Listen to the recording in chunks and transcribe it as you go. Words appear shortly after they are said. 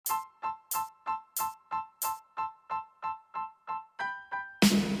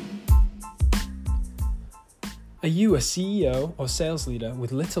Are you a CEO or sales leader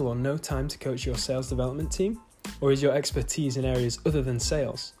with little or no time to coach your sales development team? Or is your expertise in areas other than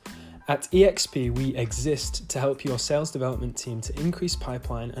sales? At EXP, we exist to help your sales development team to increase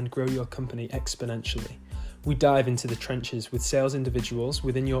pipeline and grow your company exponentially. We dive into the trenches with sales individuals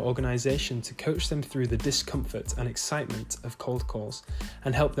within your organization to coach them through the discomfort and excitement of cold calls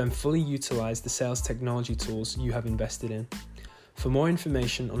and help them fully utilize the sales technology tools you have invested in. For more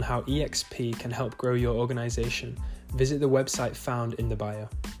information on how EXP can help grow your organization, visit the website found in the bio.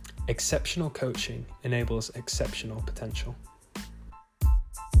 Exceptional coaching enables exceptional potential.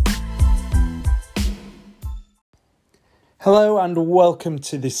 Hello and welcome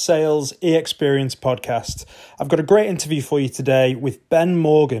to the Sales eXperience podcast. I've got a great interview for you today with Ben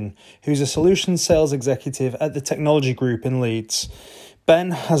Morgan, who's a solutions sales executive at the Technology Group in Leeds.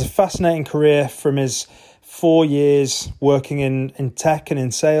 Ben has a fascinating career from his 4 years working in tech and in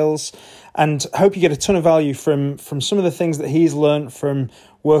sales, and I hope you get a ton of value from some of the things that he's learned from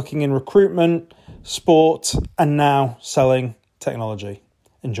working in recruitment, sport, and now selling technology.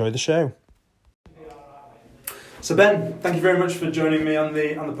 Enjoy the show. So Ben, thank you very much for joining me on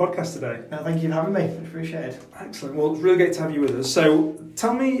the podcast today. No, thank you for having me. Appreciate it. Excellent. Well, it's really great to have you with us. So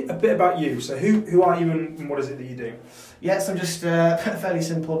tell me a bit about you. So who are you and what is it that you do? Yes, I'm just a fairly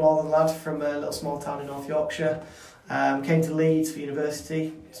simple northern lad from a little small town in North Yorkshire. Came to Leeds for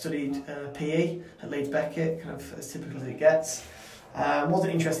university, studied PE at Leeds Beckett, kind of as typical as it gets.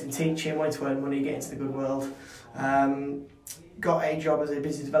 Wasn't interested in teaching, wanted to earn money, get into the good world. Got a job as a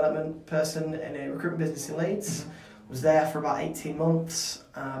business development person in a recruitment business in Leeds. Was there for about 18 months,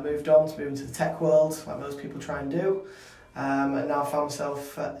 moved into the tech world, like most people try and do. And now found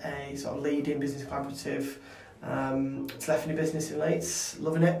myself at a sort of leading business collaborative telephony business in Leeds,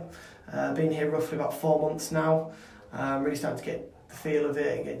 loving it. Been here roughly about 4 months now. Really starting to get the feel of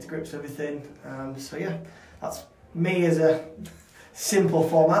it and get to grips with everything. So yeah, that's me as a simple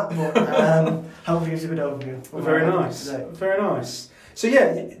format, but hopefully it's a good overview. Very nice. Very nice. So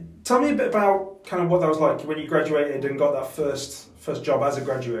yeah, tell me a bit about kind of what that was like when you graduated and got that first job as a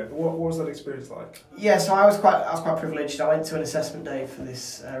graduate. What was that experience like? Yeah, so I was quite privileged. I went to an assessment day for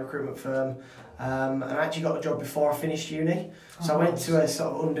this recruitment firm, and I actually got the job before I finished uni. So I went to a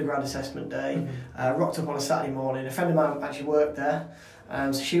sort of undergrad assessment day, rocked up on a Saturday morning. A friend of mine actually worked there,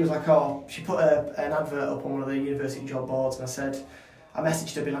 so she was like, she put an advert up on one of the university job boards, and I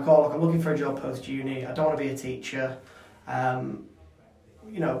messaged her being like, look, I'm looking for a job post-uni, I don't want to be a teacher,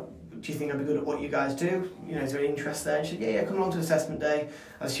 do you think I'd be good at what you guys do? Is there any interest there? And she said, yeah, come along to assessment day.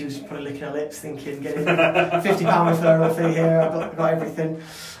 As she was probably licking her lips thinking, getting £50 referral fee here, I've got everything.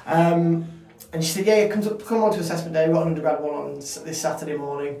 And she said, yeah, come along to assessment day, we've got an undergrad one on this Saturday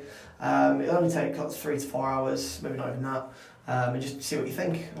morning. It'll only take 3 to 4 hours, maybe not even that, and just see what you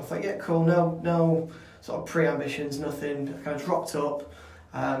think. And I thought, yeah, cool, no sort of pre-ambitions, nothing. I kind of dropped up,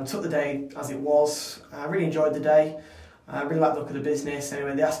 took the day as it was. I really enjoyed the day. I really liked the look of the business.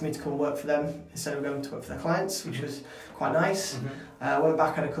 Anyway, they asked me to come and work for them instead of going to work for their clients, which was quite nice. Went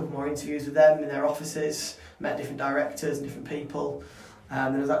back, had a couple more interviews with them in their offices, met different directors and different people,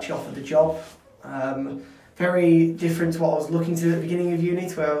 and then I was actually offered the job. Very different to what I was looking to do at the beginning of uni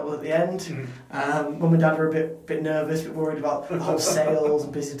to where I was at the end. Mum and Dad were a bit nervous, a bit worried about the whole sales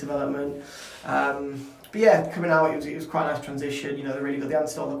and business development. But yeah, coming out, it was quite a nice transition. They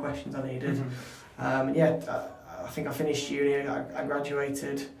answered all the questions I needed. I think I finished uni, I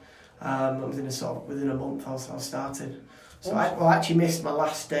graduated, within a month I was started. So I actually missed my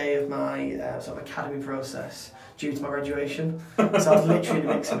last day of my sort of academy process due to my graduation. So I was literally in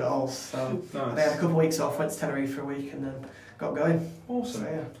the mix of it all. So nice. I had a couple of weeks off, went to Tenerife for a week and then got going. Awesome.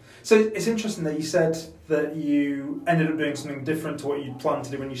 So it's interesting that you said that you ended up doing something different to what you'd planned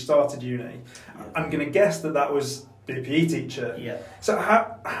to do when you started uni. Yeah. I'm going to guess that was be a PE teacher. Yeah. So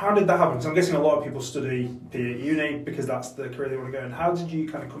how did that happen? Because I'm guessing a lot of people study PE at uni because that's the career they want to go in. How did you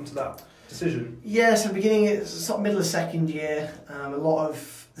kind of come to that decision? Yeah, so beginning, it's sort of middle of second year. A lot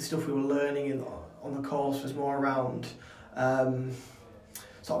of the stuff we were learning on the course was more around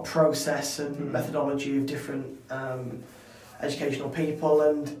sort of process and methodology of different educational people,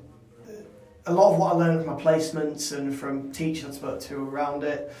 and a lot of what I learned from my placements and from teachers I spoke to around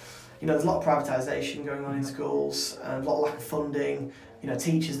it. There's a lot of privatisation going on in schools, and a lot of lack of funding.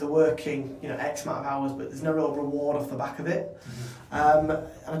 Teachers, they're working, X amount of hours, but there's no real reward off the back of it. And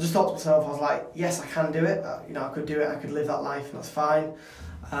I just thought to myself, I was like, yes, I can do it. I could do it, I could live that life, and that's fine.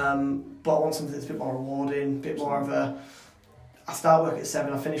 But I want something that's a bit more rewarding, a bit more of I start work at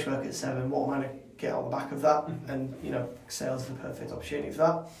 7, I finish work at 7, what am I going to get on the back of that? And, sales is the perfect opportunity for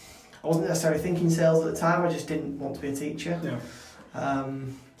that. I wasn't necessarily thinking sales at the time, I just didn't want to be a teacher. Yeah.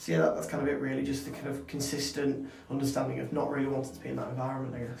 So yeah, that's kind of it really, just the kind of consistent understanding of not really wanting to be in that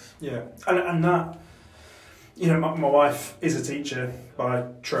environment, I guess. Yeah, and that, you know, my wife is a teacher by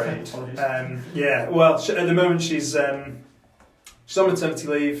trade. Yeah, well, at the moment she's on maternity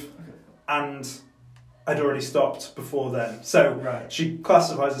leave, and I'd already stopped before then. So right. She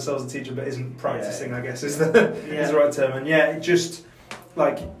classifies herself as a teacher, but isn't practicing, I guess, is the right term. And yeah, it just,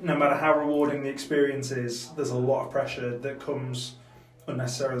 like, no matter how rewarding the experience is, there's a lot of pressure that comes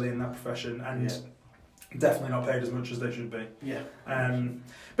unnecessarily in that profession, and definitely not paid as much as they should be. Yeah.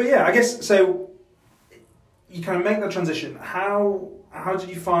 But yeah, I guess, so you kind of make that transition. How did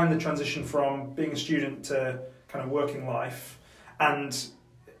you find the transition from being a student to kind of working life, and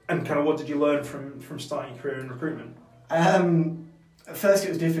kind of what did you learn from starting your career in recruitment? At first it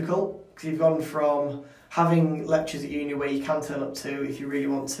was difficult, because you've gone from having lectures at uni where you can turn up to if you really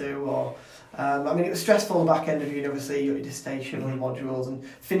want to, or I mean, it was stressful the back end of uni, obviously, you got your dissertation and modules, and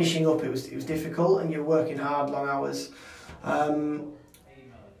finishing up it was difficult, and you're working hard, long hours.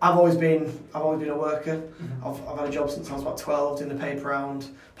 I've always been a worker. I've had a job since I was about 12, doing the paper round,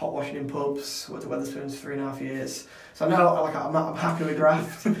 pot washing in pubs, worked at Wetherspoons for 3.5 years. So I know, like, I'm happy with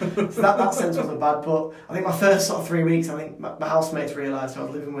graft. So that sense wasn't bad, but I think my first sort of 3 weeks, I think my housemates realised who I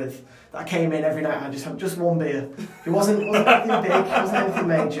was living with, that I came in every night and I just had just one beer. It wasn't anything big, it wasn't anything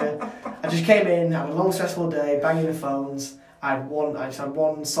major. I just came in, had a long stressful day, banging the phones. I just had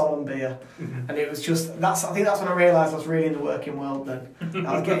one solemn beer, and it was just, I think that's when I realised I was really in the working world then.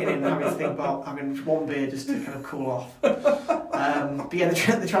 I was getting in and having to think about having one beer just to kind of cool off. But yeah,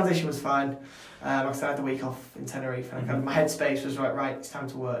 the transition was fine. Like I said, I had the week off in Tenerife, and kind of my headspace was right, it's time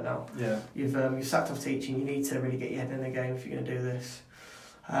to work now. Yeah. You've sacked off teaching, you need to really get your head in the game if you're going to do this.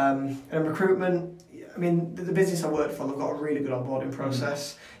 And recruitment, I mean, the business I worked for, they've got a really good onboarding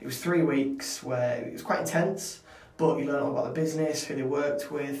process. It was 3 weeks where it was quite intense, but you learn all about the business, who they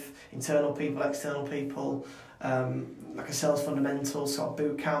worked with, internal people, external people, like a sales fundamentals sort of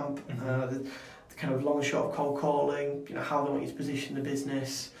boot camp, the kind of long and short of cold calling, you know, how they want you to position the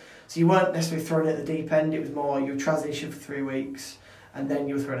business. So you weren't necessarily thrown at the deep end, it was more you transition for 3 weeks and then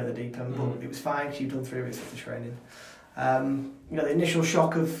you were thrown at the deep end, but it was fine because you've done 3 weeks of the training. You know, the initial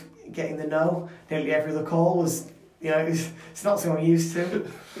shock of getting the no, nearly every other call was, you know, it's not something I'm used to.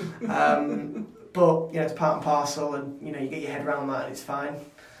 But, you know, it's part and parcel, and, you know, you get your head around that and it's fine.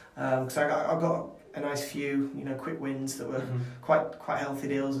 Because I got a nice few, you know, quick wins that were quite healthy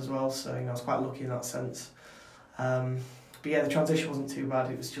deals as well, so, you know, I was quite lucky in that sense. But yeah, the transition wasn't too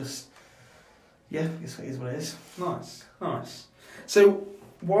bad, it was just, yeah, it is what it is. Nice. So,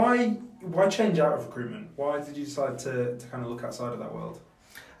 why change out of recruitment? Why did you decide to kind of look outside of that world?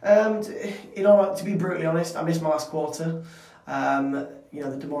 You know, to be brutally honest, I missed my last quarter. You know,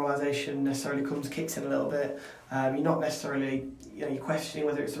 the demoralisation necessarily kicks in a little bit. You're not necessarily, you know, you're questioning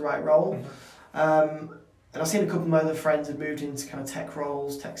whether it's the right role. And I've seen a couple of my other friends have moved into kind of tech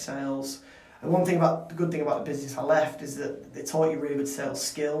roles, tech sales. And the good thing about the business I left is that they taught you really good sales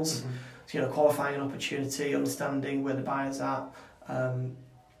skills. So, you know, qualifying an opportunity, understanding where the buyer's at, you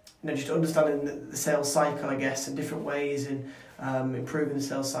know, just understanding the sales cycle, I guess, and different ways in improving the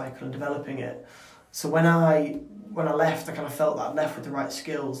sales cycle and developing it. So when I left, I kind of felt that I'd left with the right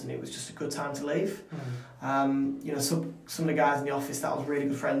skills, and it was just a good time to leave. You know, some of the guys in the office that I was really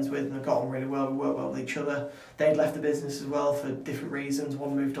good friends with, and I got on really well, we worked well with each other. They'd left the business as well for different reasons.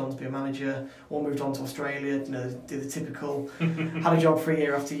 One moved on to be a manager, one moved on to Australia, you know, did the typical, had a job for a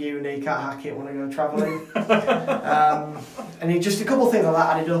year after uni, can't hack it, want to go travelling. And just a couple of things like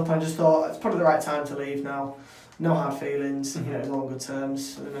that added up, and I just thought, it's probably the right time to leave now. No hard feelings, you know, it was all on good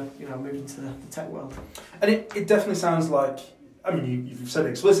terms, and then, you know, moved into the tech world. And it definitely sounds like, I mean, you've said it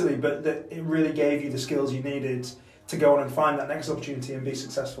explicitly, but that it really gave you the skills you needed to go on and find that next opportunity and be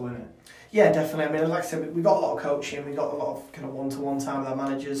successful in it. Yeah, definitely. I mean, like I said, we got a lot of coaching, we got a lot of kind of one-to-one time with our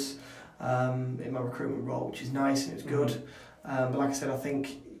managers in my recruitment role, which is nice and it's good. But like I said, I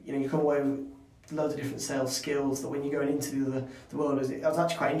think, you know, you come away with loads of different sales skills that when you're going into the world, I was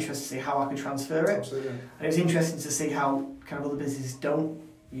actually quite interested to see how I could transfer it. Absolutely. And it was interesting to see how kind of other businesses don't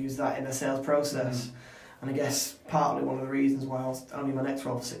use that in their sales process. And I guess partly one of the reasons why I was only in my next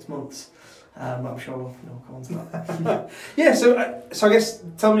role for 6 months. But I'm sure we'll come on to that. Yeah, so I guess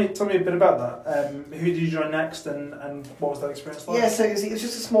tell me a bit about that. Who did you join next, and what was that experience like? Yeah, so it was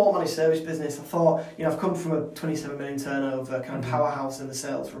just a small managed service business. I thought, you know, I've come from a 27 million turnover kind of powerhouse in the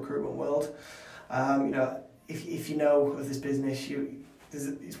sales recruitment world. You know, if you know of this business,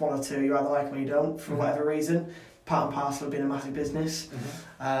 it's one or two. You either like them or you don't, for whatever reason. Part and parcel of being a massive business. You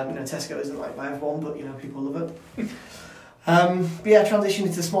know, Tesco isn't liked by everyone, but, you know, people love it. But yeah, transitioned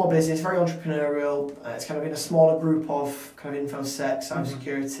into small business, very entrepreneurial. It's kind of in a smaller group of kind of infosec,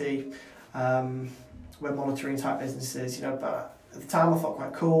 cybersecurity, web monitoring type businesses. You know, but at the time I thought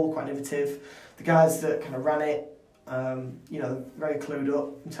quite cool, quite innovative. The guys that kind of ran it, you know, very clued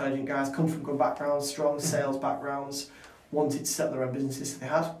up, intelligent guys, come from good backgrounds, strong sales backgrounds, wanted to set their own businesses if they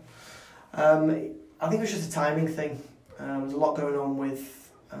had. I think it was just a timing thing. There was a lot going on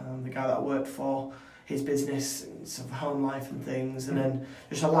with the guy that I worked for, his business, and sort of home life and things, and then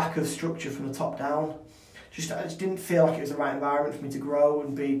just a lack of structure from the top down. I just didn't feel like it was the right environment for me to grow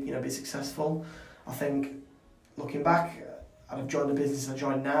and be successful. I think, looking back, I'd have joined the business I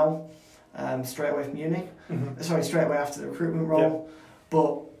joined now, straight away from uni. Straight away after the recruitment role.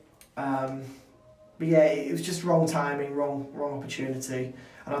 Yeah. But yeah, it was just wrong timing, wrong opportunity,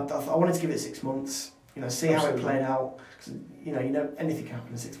 and I wanted to give it 6 months. You know, see how it played out. Cause, you know, anything can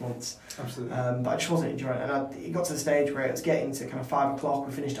happen in 6 months. Absolutely. But I just wasn't enjoying it, and it got to the stage where it was getting to kind of 5 o'clock.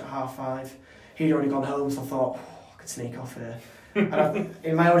 We finished at 5:30. He'd already gone home, so I thought, I could sneak off here. And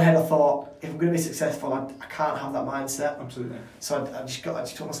in my own head, I thought, if I'm going to be successful, I can't have that mindset. Absolutely. So I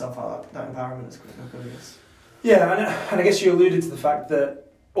just took myself out of that environment as quick as I could. Yeah, and I guess you alluded to the fact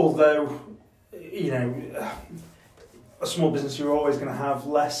that although, you know, a small business, you're always going to have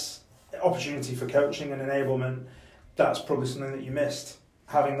less opportunity for coaching and enablement. That's probably something that you missed,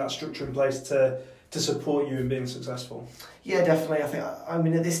 having that structure in place to support you in being successful. Yeah, definitely. I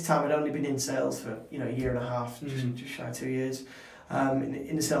mean, at this time I'd only been in sales for a year and a half, just shy of 2 years.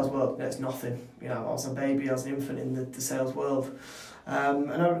 In the sales world, it's nothing. You know, I was a baby, I was an infant in the sales world,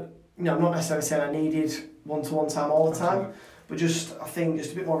 and I'm not necessarily saying I needed one-to-one time all the time, but I think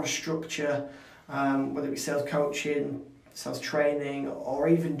just a bit more of a structure, whether it be sales coaching, sales training, or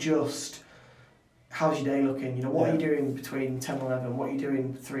even just how's your day looking? You know, what are you doing between 10 and 11? What are you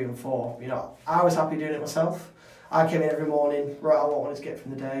doing 3 and 4? You know, I was happy doing it myself. I came in every morning, wrote out what I wanted to get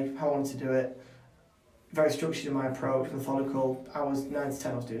from the day, how I wanted to do it. Very structured in my approach, methodical. Hours 9 to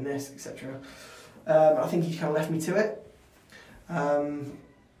 10 I was doing this, etc. I think he kind of left me to it.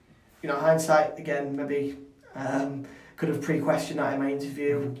 You know, hindsight, again, maybe could have pre-questioned that in my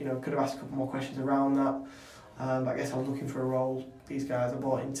interview. You know, could have asked a couple more questions around that. But I guess I was looking for a role these guys I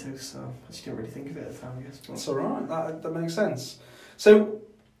bought into, so I just didn't really think of it at the time, I guess. That's all right. That makes sense. So,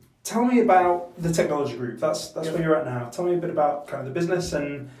 tell me about the technology group. That's where you're at now. Tell me a bit about kind of the business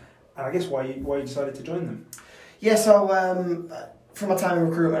and I guess why you decided to join them. Yeah, so from my time in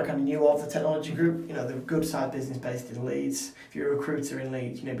recruitment, I kind of knew of the technology group. You know, they're a good side business based in Leeds. If you're a recruiter in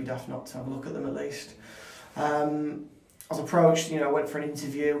Leeds, you know, you'd be daft not to have a look at them at least. I was approached, I went for an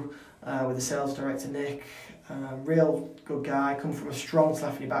interview with the sales director, Nick. Real good guy, come from a strong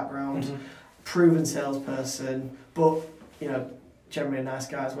telephony background, proven salesperson, but, generally a nice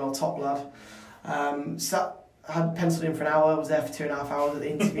guy as well, top lad. So I had penciled in for an hour, was there for 2.5 hours at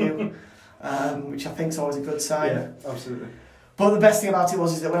the interview, which I think is always a good sign. Yeah, absolutely. But the best thing about it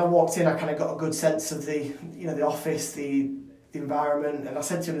was that when I walked in, I kind of got a good sense of the office, the environment, and I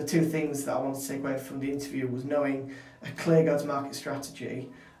said to him the 2 things that I wanted to take away from the interview was knowing a clear go-to-market strategy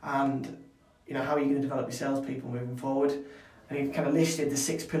and how are you going to develop your salespeople moving forward. And he kind of listed the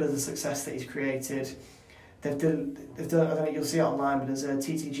 6 pillars of success that he's created. They've done, I don't know if you'll see it online, but there's a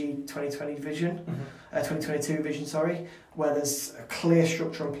TTG 2020 vision, 2022 vision, sorry, where there's a clear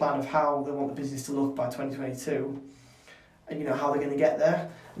structure and plan of how they want the business to look by 2022 and how they're going to get there.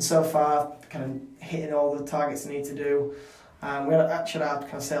 And so far, kind of hitting all the targets they need to do. We actually had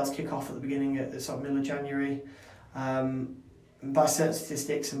kind of sales kick-off at the beginning, at the sort of middle of January. By certain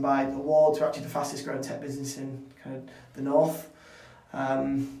statistics and by awards, we're actually the fastest growing tech business in kind of the north.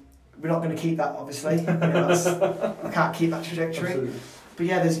 We're not going to keep that, obviously. I can't keep that trajectory. Absolutely. But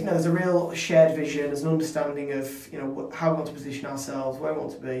yeah, there's a real shared vision. There's an understanding of how we want to position ourselves, where we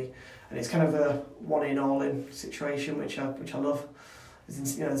want to be, and it's kind of a one-in, all-in situation, which I love.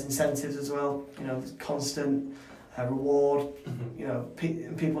 There's incentives as well. There's constant reward.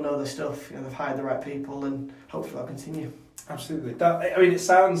 And people know their stuff. They've hired the right people, and hopefully that'll continue. Absolutely. It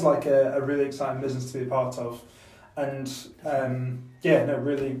sounds like a really exciting business to be a part of, and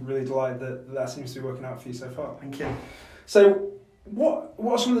really, really delighted that seems to be working out for you so far. Thank you. So, what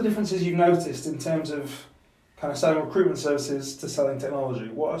are some of the differences you've noticed in terms of kind of selling recruitment services to selling technology?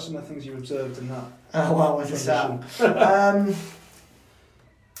 What are some of the things you've observed in that? Where's to start? I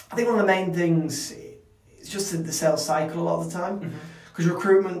think one of the main things is just the sales cycle a lot of the time, because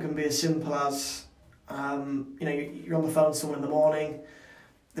recruitment can be as simple as you're on the phone to someone in the morning,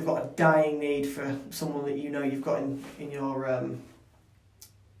 they've got a dying need for someone that you've got in your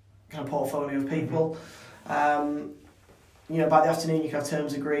kind of portfolio of people. By the afternoon you can have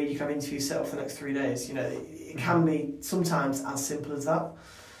terms agreed, you can have interviews set up for the next 3 days. it can be sometimes as simple as that.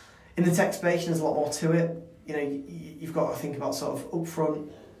 In the tech space, there's a lot more to it. You know, you've got to think about sort of upfront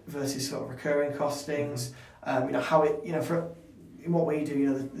versus sort of recurring costings. You know, how it, you know, in what we do, you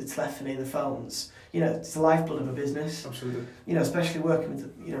know, the telephony, the phones, you know, it's the lifeblood of a business. Absolutely. You know, especially working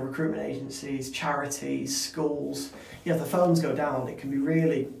with, you know, recruitment agencies, charities, schools. You know, if the phones go down, it can be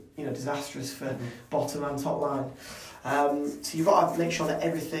really, you know, disastrous for bottom and top line. So you've got to make sure that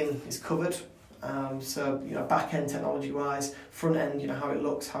everything is covered. So, you know, back end technology wise, front end, you know, how it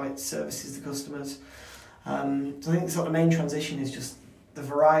looks, how it services the customers. So I think the sort of main transition is just the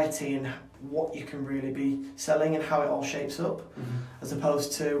variety in what you can really be selling and how it all shapes up, as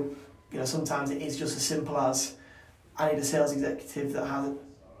opposed to, you know, sometimes it is just as simple as I need a sales executive that has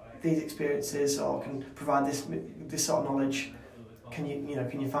these experiences or can provide this sort of knowledge. Can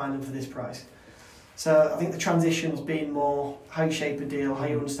you find them for this price? So I think the transition's been more how you shape a deal, how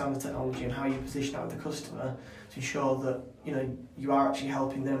you understand the technology, and how you position that with the customer to ensure that, you know, you are actually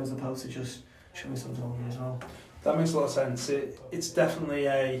helping them as opposed to just showing something on you as well. That makes a lot of sense. It's definitely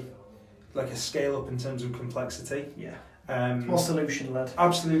a scale up in terms of complexity. Yeah. More solution led.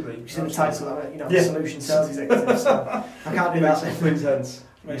 Absolutely. Which is in the title, you know, solution sales executive. So I can't do that. Makes complete sense.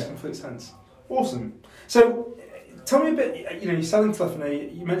 Makes complete sense. Awesome. So tell me a bit. You know, you're selling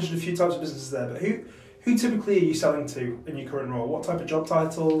telephony. You mentioned a few types of businesses there, but who typically are you selling to in your current role? What type of job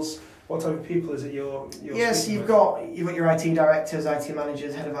titles? What type of people is it you're Yes, you've got your IT directors, IT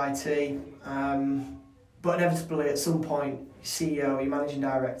managers, head of IT, but inevitably at some point, CEO, your managing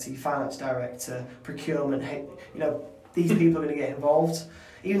director, your finance director, procurement, you know, these people are going to get involved.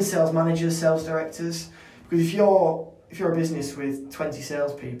 Even sales managers, sales directors, because if you're a business with 20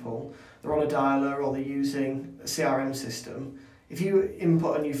 salespeople, they're on a dialer or they're using a CRM system. If you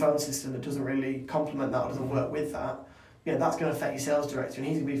input a new phone system that doesn't really complement that or doesn't work with that, you know, that's going to affect your sales director, and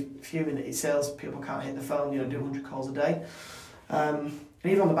he's going to be fuming that his sales people can't hit the phone, you know, do 100 calls a day.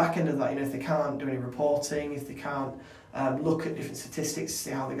 And even on the back end of that, you know, if they can't do any reporting, if they can't look at different statistics to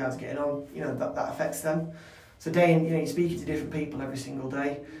see how the guys are getting on, you know, that affects them. So you're speaking to different people every single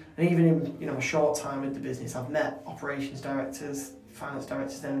day, and even in, you know, a short time with the business, I've met operations directors, finance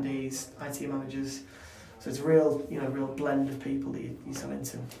directors, MDs, IT managers. So it's a real blend of people that you sell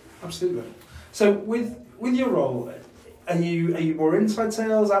into. Absolutely. So with your role, are you more inside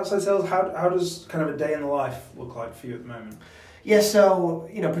sales, outside sales? How does kind of a day in the life look like for you at the moment? Yeah, so,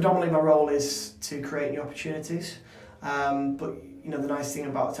 you know, predominantly my role is to create new opportunities. But, you know, the nice thing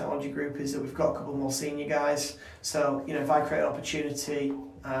about the technology group is that we've got a couple more senior guys. So, you know, if I create an opportunity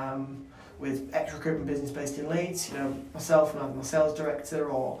with ex-recruitment business based in Leeds, you know, myself and my sales director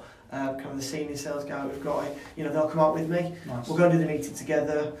or kind of the senior sales guy we've got, you know, they'll come out with me. Nice. We'll go and do the meeting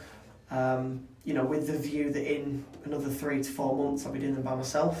together, you know, with the view that in another 3 to 4 months I'll be doing them by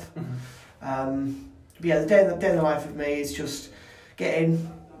myself. But yeah, the day in the life of me is just get in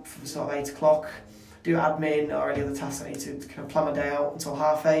for sort of 8 o'clock, do admin or any other tasks I need to kind of plan my day out until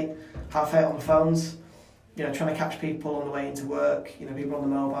half eight on the phones, you know, trying to catch people on the way into work, you know, people on the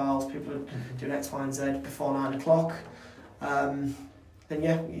mobiles, people doing X, Y and Z before 9 o'clock. Then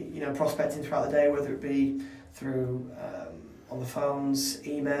yeah, you know, prospecting throughout the day, whether it be through on the phones,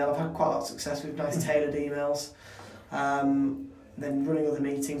 email. I've had quite a lot of success with nice tailored emails. Then running other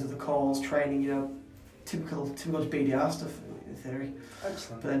meetings, other calls, training, you know, typical BDR stuff in theory.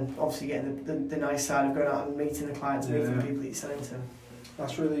 Excellent. But then obviously getting the nice side of going out and meeting the clients, meeting the people that you're selling to.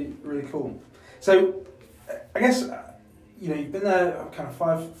 That's really, really cool. So I guess, you know, you've been there kind of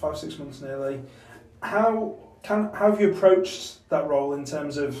 5-6 months nearly. How have you approached that role in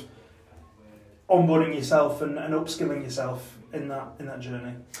terms of onboarding yourself and upskilling yourself in that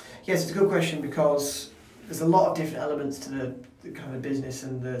journey? Yes, it's a good question because there's a lot of different elements to the kind of business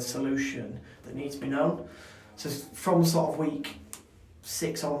and the solution that needs to be known. So from sort of week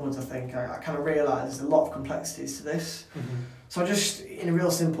 6 onwards, I think, I kind of realised there's a lot of complexities to this. So I just, in a real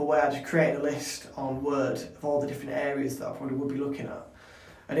simple way, I just created a list on Word of all the different areas that I probably would be looking at.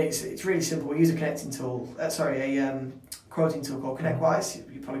 And it's really simple. We use a quoting tool called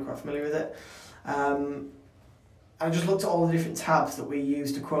ConnectWise. You're probably quite familiar with it. I just looked at all the different tabs that we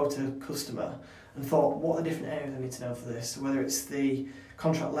use to quote a customer and thought, what are the different areas I need to know for this? So whether it's the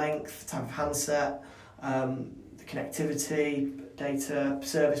contract length, the type of handset, the connectivity, data,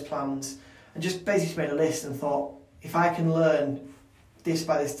 service plans, and just basically made a list and thought, if I can learn this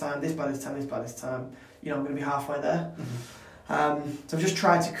by this time, this by this time, this by this time, you know, I'm going to be halfway there. So I've just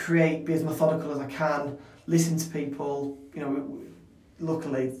tried to be as methodical as I can, listen to people, you know,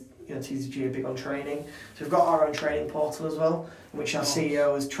 luckily, you know, TCG are big on training. So we've got our own training portal as well, in which our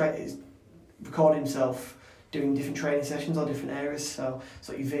CEO has recorded himself doing different training sessions on different areas. So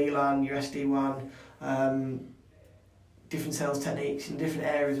your VLAN, your SD-WAN, different sales techniques in different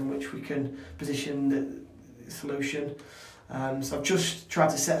areas in which we can position the solution. So I've just tried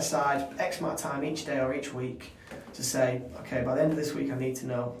to set aside X amount of time each day or each week to say, okay, by the end of this week I need to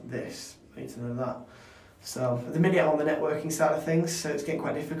know this, I need to know that. So at the minute I'm on the networking side of things, so it's getting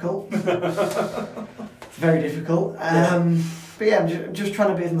quite difficult. It's very difficult. But yeah, I'm just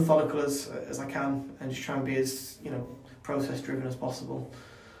trying to be as methodical as I can, and just try and be as process driven as possible.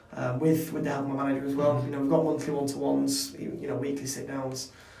 With the help of my manager as well. We've got monthly one-to-ones, weekly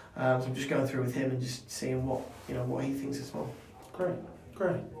sit-downs. So I'm just going through with him and just seeing what he thinks as well. Great.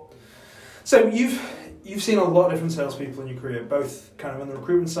 So you've seen a lot of different salespeople in your career, both kind of on the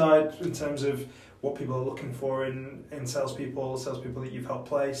recruitment side in terms of what people are looking for in salespeople that you've helped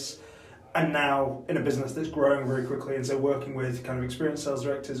place, and now in a business that's growing very quickly, and so working with kind of experienced sales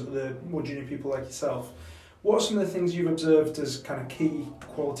directors, other more junior people like yourself. What are some of the things you've observed as kind of key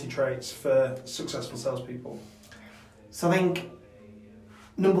quality traits for successful salespeople? So I think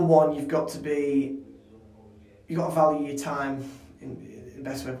number one, you've got to value your time in the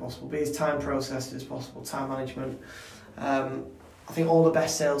best way possible. Be as time processed as possible, time management. I think all the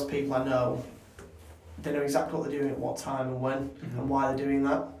best salespeople I know, they know exactly what they're doing at what time and when, and why they're doing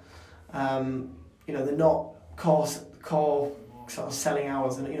that. They're not core sort of selling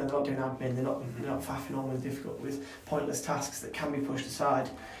hours, and they're not doing admin. They're not faffing on with pointless tasks that can be pushed aside.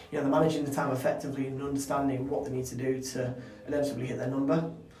 They're managing the time effectively and understanding what they need to do to inevitably hit their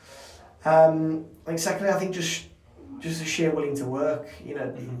number. Secondly, I think just a sheer willing to work.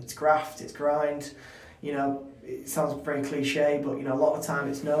 It's graft, it's grind. It sounds very cliche, but a lot of the time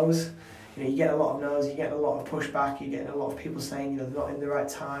it's no's. You get a lot of no's, you get a lot of pushback, you get a lot of people saying they're not in the right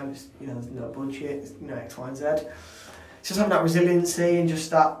time. There's no budget, X, Y, and Z. It's just having that resiliency and just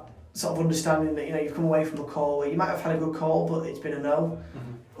that sort of understanding that you've come away from a call where you might have had a good call, but it's been a no.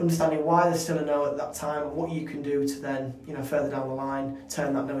 Understanding why there's still a no at that time and what you can do to then further down the line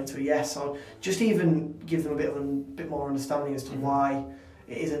turn that no into a yes, or just even give them a bit more understanding as to why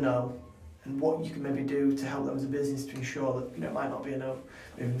it is a no and what you can maybe do to help them as a business to ensure that it might not be a no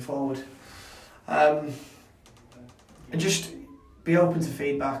moving forward. And just be open to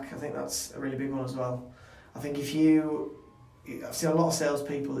feedback. I think that's a really big one as well. I think I've seen a lot of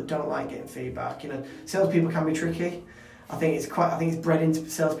salespeople that don't like getting feedback. Salespeople can be tricky. I think it's bred into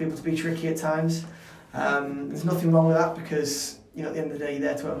salespeople to be tricky at times. There's nothing wrong with that because at the end of the day you're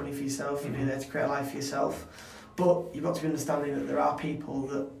there to earn money for yourself. You're there to create a life for yourself. But you've got to be understanding that there are people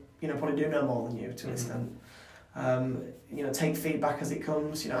that probably do know more than you to an extent. Take feedback as it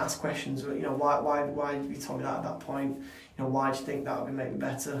comes. Ask questions. Why you told me that at that point? Why do you think that would make me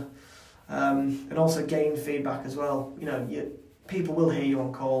better? And also gain feedback as well. People will hear you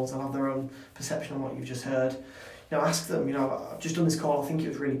on calls. They'll have their own perception on what you've just heard. Ask them. I've just done this call. I think it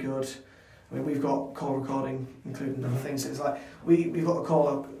was really good. I mean, we've got call recording, including other things. So it's like we've got a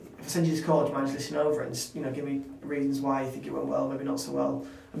call. If I send you this call, do you mind just listen over it and just, give me reasons why you think it went well, maybe not so well,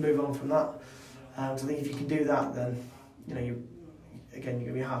 and move on from that. So I think if you can do that, then you're going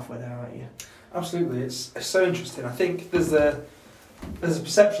to be halfway there, aren't you? Absolutely, it's so interesting. I think there's a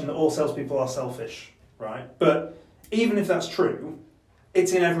perception that all salespeople are selfish, right? But even if that's true,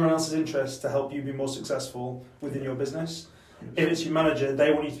 it's in everyone else's interest to help you be more successful within your business. If it's your manager,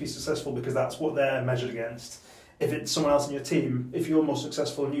 they want you to be successful because that's what they're measured against. If it's someone else in your team, if you're more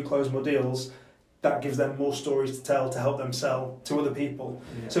successful and you close more deals, that gives them more stories to tell to help them sell to other people.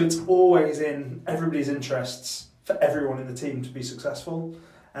 Yeah. So it's always in everybody's interests for everyone in the team to be successful.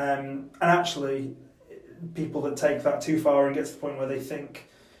 And actually, people that take that too far and get to the point where they think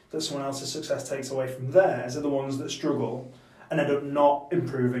that someone else's success takes away from theirs are the ones that struggle and end up not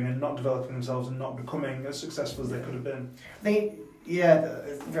improving and not developing themselves and not becoming as successful as they could have been. I think,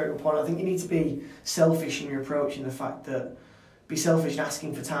 that's a very good point. I think you need to be selfish in your approach in the fact that be selfish in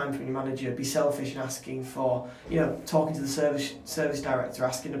asking for time from your manager, be selfish in asking for, talking to the service director,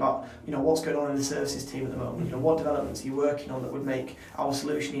 asking about, what's going on in the services team at the moment, what developments are you working on that would make our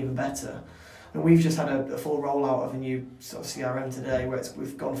solution even better. And we've just had a full rollout of a new sort of CRM today where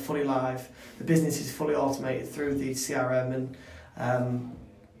we've gone fully live. The business is fully automated through the CRM and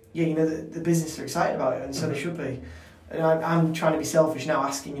the business are excited about it and so they should be. And I'm trying to be selfish now,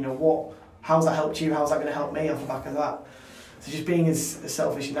 asking, how's that helped you? How's that going to help me off the back of that? So just being as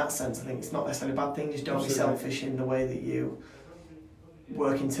selfish in that sense, I think it's not necessarily a bad thing. Just don't be selfish in the way that you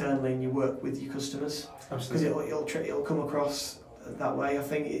work internally and you work with your customers. Because it'll come across that way. I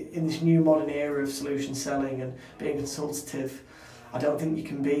think in this new modern era of solution selling and being consultative, I don't think you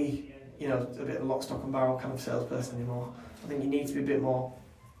can be, a bit of a lock, stock and barrel kind of salesperson anymore. I think you need to be a bit more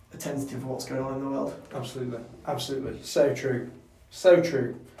attentive to what's going on in the world. Absolutely. So true.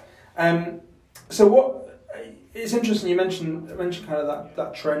 So what? It's interesting. You mentioned kind of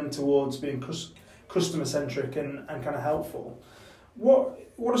that trend towards being customer centric and kind of helpful. What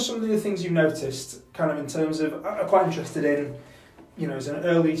are some of the things you've noticed, kind of in terms of? I'm quite interested in, as an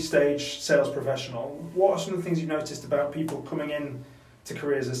early stage sales professional, what are some of the things you've noticed about people coming in to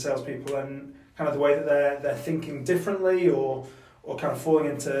careers as salespeople and kind of the way that they're thinking differently or kind of falling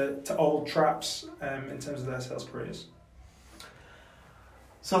into old traps in terms of their sales careers?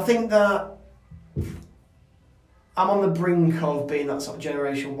 So I think that I'm on the brink of being that sort of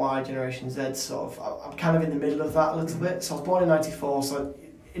Generation Y, Generation Z sort of. I'm kind of in the middle of that a little bit. So I was born in '94, so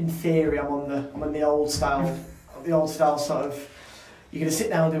in theory I'm in the old style, sort of. You're going to sit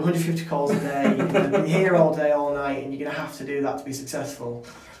down and do 150 calls a day, you're going to be here all day, all night, and you're going to have to do that to be successful.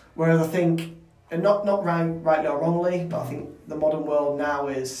 Whereas I think, and not rightly or wrongly, but I think the modern world now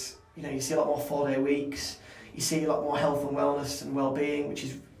is, you see a lot more 4-day weeks, you see a lot more health and wellness and well-being, which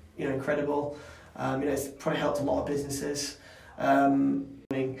is, incredible. It's probably helped a lot of businesses. How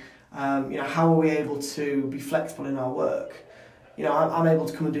are we able to be flexible in our work? I'm able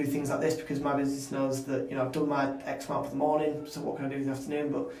to come and do things like this because my business knows that, I've done my X amount for the morning, so what can I do in the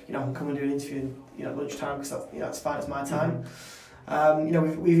afternoon? But, I can come and do an interview at lunchtime because that's fine, it's my time.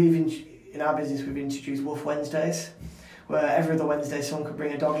 We've even, in our business, we've introduced Wolf Wednesdays, where every other Wednesday someone could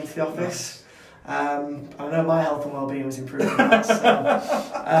bring a dog into the office. I know my health and well-being was improving that.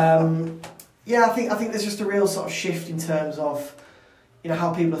 I think there's just a real sort of shift in terms of,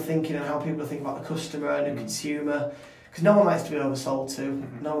 how people are thinking and how people are thinking about the customer and the consumer. Because no one likes to be oversold to,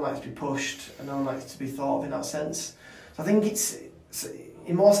 no one likes to be pushed, and no one likes to be thought of in that sense. So I think it's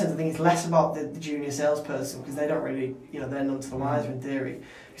in more sense, I think it's less about the junior salesperson, because they don't really, they're none to the wiser in theory.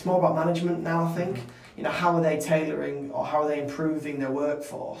 It's more about management now, I think. How are they tailoring or how are they improving their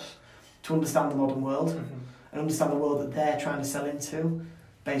workforce to understand the modern world and understand the world that they're trying to sell into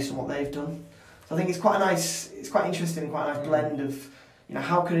based on what they've done. So I think it's quite interesting, quite a nice blend of,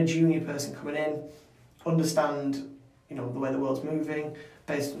 how can a junior person coming in understand the way the world's moving,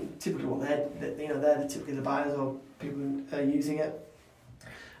 based on typically what they're typically the buyers or people who are using it,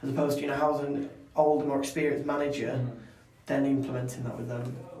 as opposed to how's an older, more experienced manager then implementing that with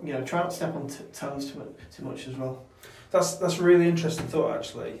them. Try not to step on toes too much as well. That's a really interesting thought,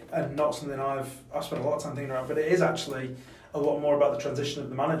 actually, and not something I've spent a lot of time thinking about. But it is actually a lot more about the transition of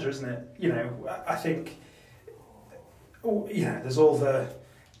the manager, isn't it? I think, there's all the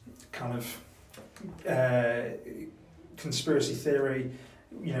kind of conspiracy theory,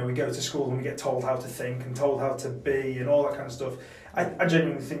 we go to school and we get told how to think and told how to be and all that kind of stuff. I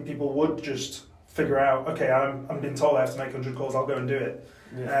genuinely think people would just figure out, okay, I'm being told I have to make 100 calls, I'll go and do it.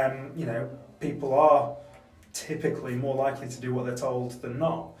 Yeah. People are typically more likely to do what they're told than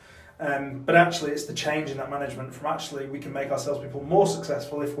not. But actually it's the change in that management from actually we can make our salespeople more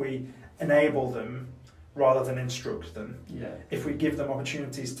successful if we enable them rather than instruct them. Yeah. If we give them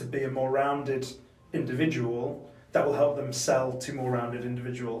opportunities to be a more rounded individual, that will help them sell to more rounded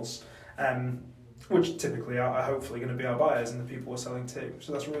individuals, which typically are hopefully going to be our buyers and the people we're selling to.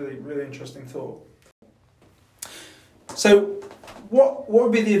 So that's a really, really interesting thought. So what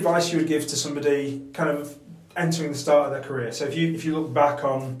would be the advice you would give to somebody kind of entering the start of their career? So if you look back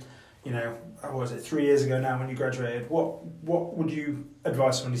on, what was it, 3 years ago now when you graduated, what would you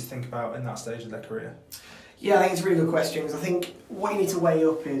advise somebody to think about in that stage of their career? Yeah, I think it's a really good question, because I think what you need to weigh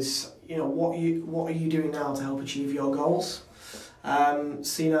up is, what are you doing now to help achieve your goals?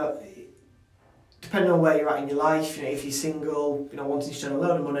 So, depending on where you're at in your life, if you're single, wanting to earn a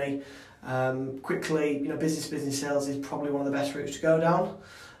load of money, quickly, business sales is probably one of the best routes to go down,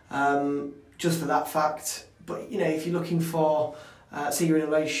 just for that fact. But, if you're looking for, say you're in a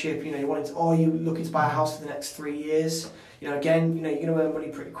relationship, or you're looking to buy a house for the next 3 years, again, you're going to earn money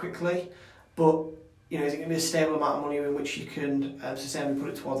pretty quickly, but is it going to be a stable amount of money in which you can sustainably put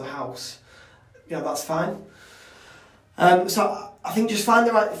it towards a house? That's fine. So I think just find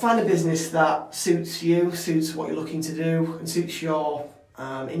a business that suits you, suits what you're looking to do, and suits your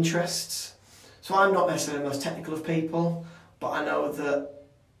interests. So I'm not necessarily the most technical of people, but I know that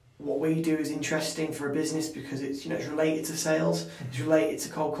what we do is interesting for a business because it's it's related to sales, it's related to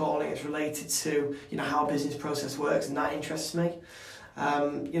cold calling, it's related to how a business process works, and that interests me.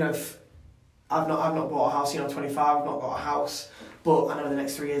 I've not bought a house, 25, I've not got a house, but I know in the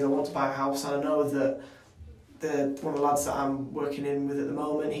next 3 years I want to buy a house, and I know that one of the lads that I'm working in with at the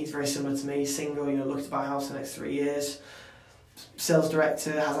moment, he's very similar to me, he's single, looking to buy a house in the next 3 years. Sales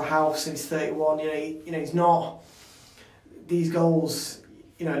director, has a house, and he's 31, he's not, these goals,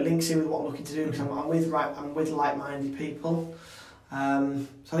 links in with what I'm looking to do, because I'm with like-minded people. So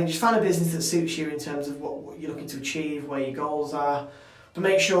I think just find a business that suits you in terms of what you're looking to achieve, where your goals are, But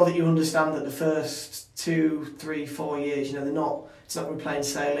make sure that you understand that the first 2, 3, 4 years, it's not going to be plain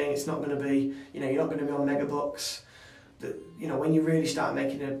sailing, it's not going to be, you're not going to be on mega bucks. That, when you really start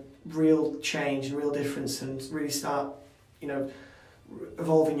making a real change and real difference and really start,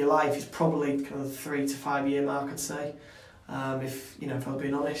 evolving your life is probably kind of the 3 to 5 year mark, I'd say, if I'm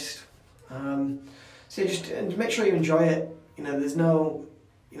being honest. So just make sure you enjoy it.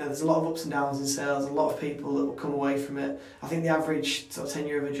 There's a lot of ups and downs in sales, a lot of people that will come away from it. I think the average sort of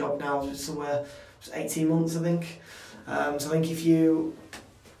tenure of a job now is somewhere 18 months, I think. So I think if you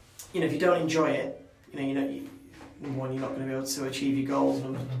don't enjoy it, number one, you're not going to be able to achieve your goals,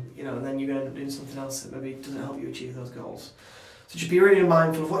 and then you're going to end up doing something else that maybe doesn't help you achieve those goals. So just be really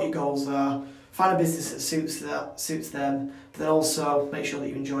mindful of what your goals are. Find a business that suits them, but then also make sure that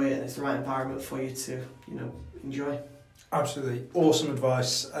you enjoy it and it's the right environment for you to, enjoy. Absolutely, awesome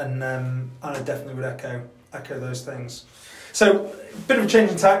advice, and I definitely would echo those things. So, bit of a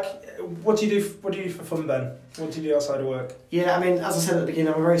change in tack. What do you do for fun, Ben? What do you do outside of work? Yeah, as I said at the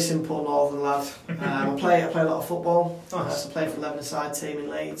beginning, I'm a very simple northern lad. I play a lot of football. Nice. So I play for 11-a-side team in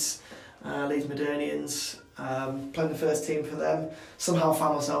Leeds, Leeds Modernians. Played the first team for them. Somehow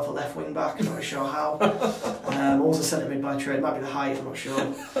found myself a left wing back. I'm not sure how. Also centre mid by trade. Might be the height. I'm not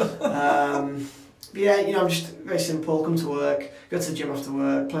sure. But yeah, I'm just very simple. Come to work, go to the gym after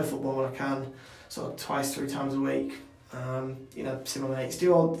work, play football when I can, sort of 2-3 times a week. See my mates,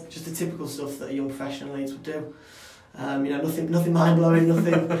 do all just the typical stuff that a young professional Leeds would do. Nothing mind blowing,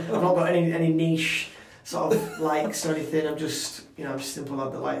 nothing. I've not got any niche sort of likes or anything. I'm just just a simple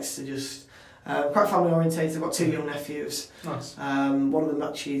lad that likes to just. Quite family orientated. I've got 2 young nephews. Nice. One of them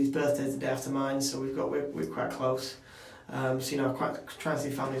actually, his birthday's the day after mine, so we're quite close. Quite trying to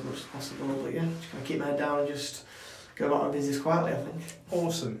see family as much as possible. But yeah, just kind of keep my head down and just go about my business quietly, I think.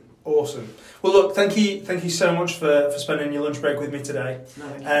 Awesome. Well, look, thank you so much for spending your lunch break with me today.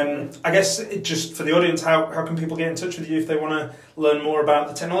 No, I guess just for the audience, how can people get in touch with you if they want to learn more about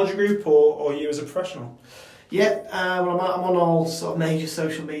the technology group or you as a professional? Yeah, I'm on all sort of major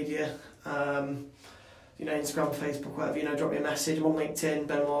social media. Instagram, Facebook, whatever. Drop me a message. I'm on LinkedIn,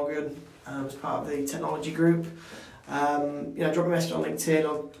 Ben Morgan, as part of the technology group. Drop me a message on LinkedIn,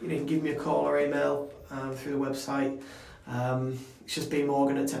 or you can give me a call or email through the website. It's just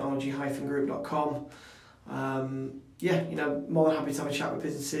bmorgan@technology-group.com. More than happy to have a chat with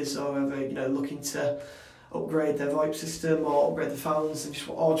businesses or whoever looking to upgrade their VoIP system or upgrade the phones, and just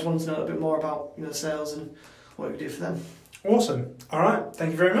want to know a little bit more about sales and what we do for them. Awesome. All right.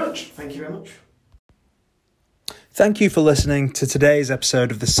 Thank you very much. Thank you very much. Thank you for listening to today's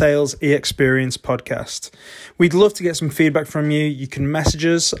episode of the Sales e-Experience podcast. We'd love to get some feedback from you. You can message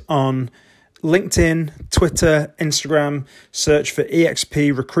us on LinkedIn, Twitter, Instagram, search for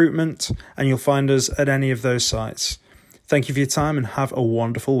EXP Recruitment, and you'll find us at any of those sites. Thank you for your time and have a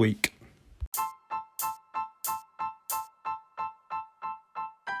wonderful week.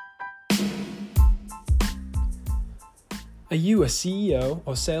 Are you a CEO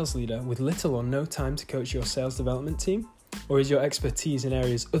or sales leader with little or no time to coach your sales development team? Or is your expertise in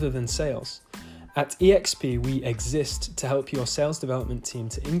areas other than sales? At EXP, we exist to help your sales development team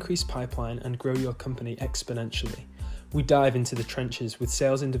to increase pipeline and grow your company exponentially. We dive into the trenches with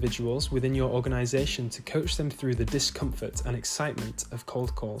sales individuals within your organization to coach them through the discomfort and excitement of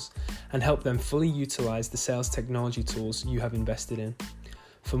cold calls and help them fully utilize the sales technology tools you have invested in.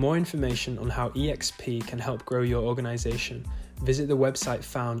 For more information on how EXP can help grow your organization, visit the website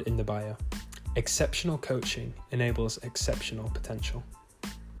found in the bio. Exceptional coaching enables exceptional potential.